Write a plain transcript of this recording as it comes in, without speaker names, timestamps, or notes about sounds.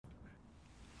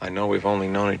I know we've only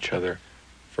known each other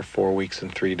for 4 weeks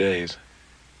and 3 days,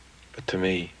 but to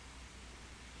me,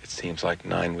 it seems like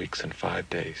 9 weeks and 5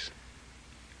 days.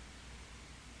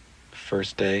 The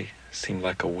first day seemed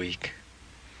like a week,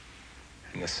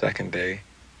 and the second day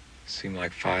seemed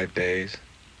like 5 days,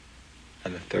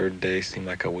 and the third day seemed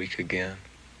like a week again,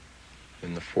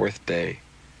 and the fourth day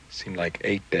seemed like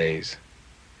 8 days.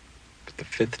 But the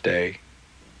fifth day,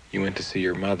 you went to see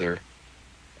your mother,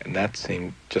 and that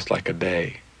seemed just like a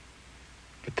day.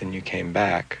 But then you came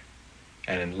back,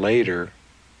 and then later,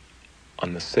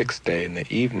 on the sixth day in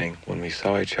the evening when we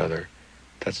saw each other,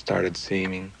 that started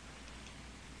seeming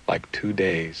like 2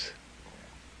 days.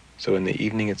 So in the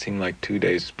evening it seemed like 2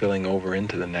 days spilling over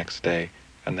into the next day,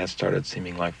 and that started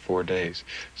seeming like 4 days.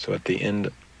 So at the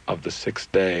end of the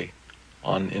sixth day,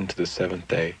 on into the seventh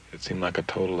day, it seemed like a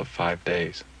total of 5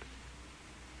 days.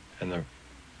 And the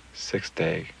sixth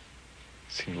day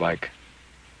seemed like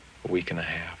a week and a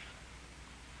half.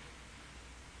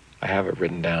 I have it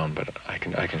written down, but I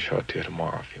can show it to you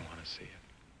tomorrow if you want to see it.